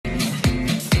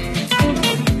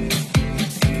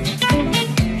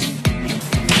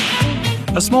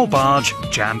A small barge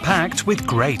jam-packed with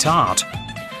great art.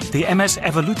 The MS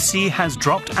Evolutie has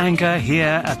dropped anchor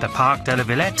here at the Parc de la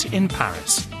Villette in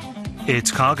Paris. Its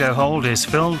cargo hold is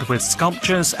filled with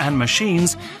sculptures and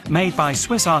machines made by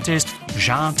Swiss artist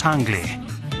Jean Tinguely.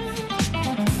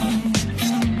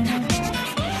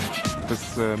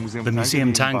 The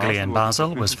Museum Tinguely in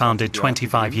Basel was founded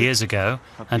 25 years ago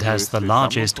and has the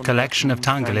largest collection of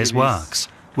Tinguely's works.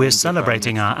 We're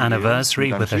celebrating our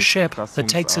anniversary with a ship that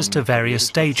takes us to various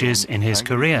stages in his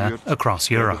career across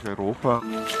Europe.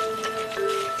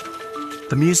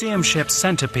 The museum ship's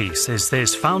centerpiece is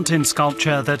this fountain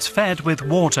sculpture that's fed with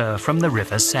water from the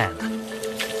river Seine.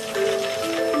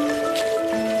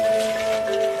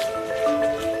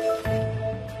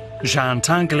 Jean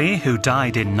Tinguely, who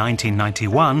died in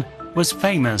 1991, was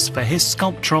famous for his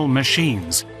sculptural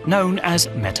machines, known as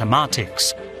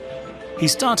metamatics. He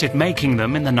started making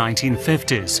them in the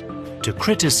 1950s to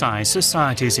criticize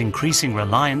society's increasing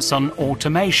reliance on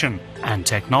automation and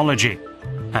technology,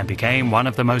 and became one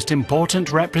of the most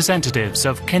important representatives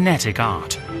of kinetic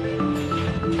art.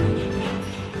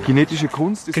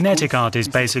 Kinetic art is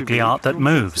basically art that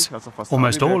moves.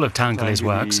 Almost all of Tinguely's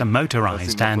works are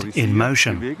motorized and in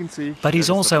motion. But he's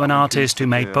also an artist who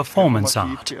made performance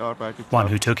art, one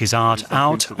who took his art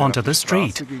out onto the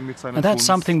street. And that's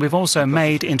something we've also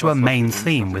made into a main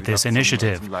theme with this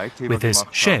initiative, with this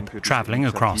ship traveling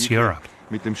across Europe.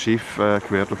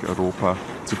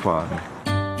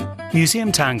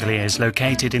 Museum Tinguely is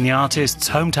located in the artist's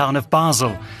hometown of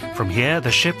Basel. From here,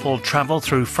 the ship will travel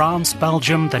through France,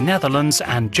 Belgium, the Netherlands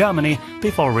and Germany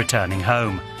before returning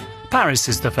home. Paris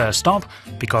is the first stop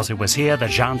because it was here that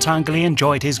Jean Tinguely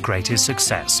enjoyed his greatest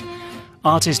success.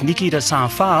 Artist Niki de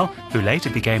Saint-Phal, who later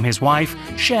became his wife,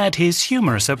 shared his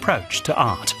humorous approach to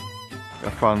art.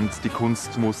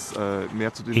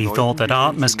 He thought that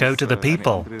art must go to the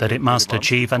people, that it must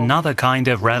achieve another kind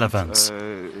of relevance.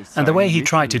 And the way he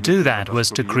tried to do that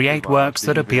was to create works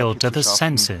that appealed to the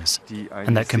senses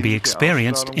and that can be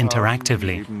experienced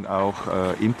interactively.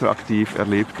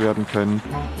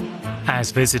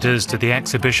 As visitors to the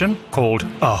exhibition, called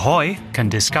Ahoy, can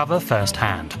discover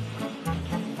firsthand.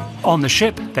 On the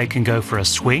ship, they can go for a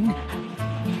swing,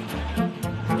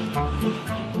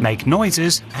 make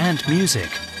noises and music.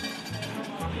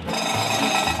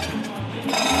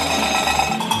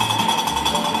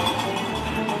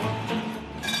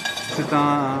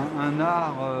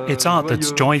 It's art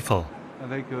that's joyful,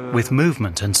 with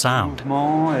movement and sound.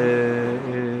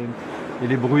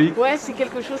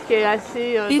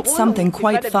 It's something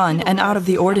quite fun and out of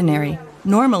the ordinary.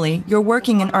 Normally, you're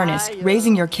working in earnest,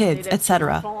 raising your kids,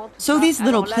 etc. So these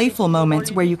little playful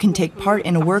moments where you can take part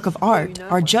in a work of art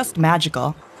are just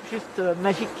magical.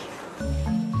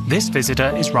 This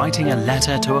visitor is writing a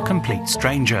letter to a complete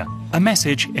stranger, a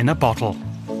message in a bottle.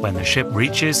 When the ship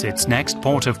reaches its next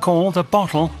port of call, the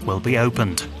bottle will be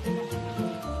opened.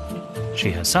 She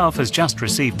herself has just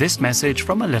received this message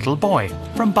from a little boy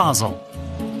from Basel.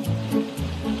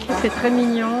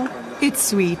 It's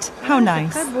sweet. How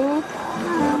nice.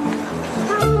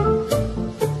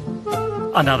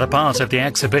 Another part of the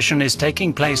exhibition is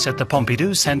taking place at the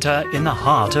Pompidou Center in the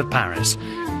heart of Paris.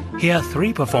 Here,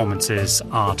 3 performances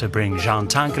are to bring Jean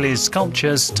Tinguely's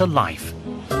sculptures to life.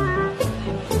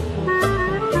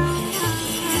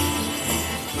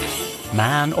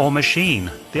 Man or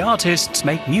machine, the artists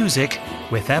make music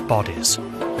with their bodies.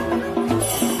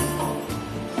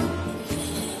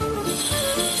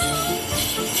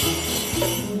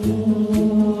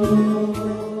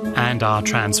 And are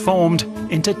transformed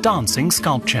into dancing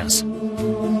sculptures.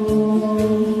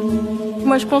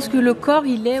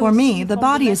 For me, the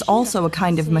body is also a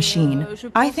kind of machine.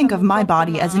 I think of my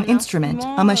body as an instrument,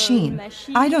 a machine.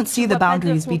 I don't see the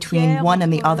boundaries between one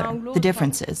and the other, the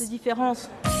differences.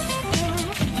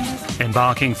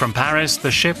 Embarking from Paris, the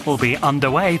ship will be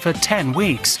underway for 10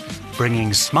 weeks,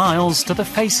 bringing smiles to the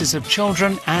faces of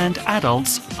children and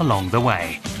adults along the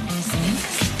way.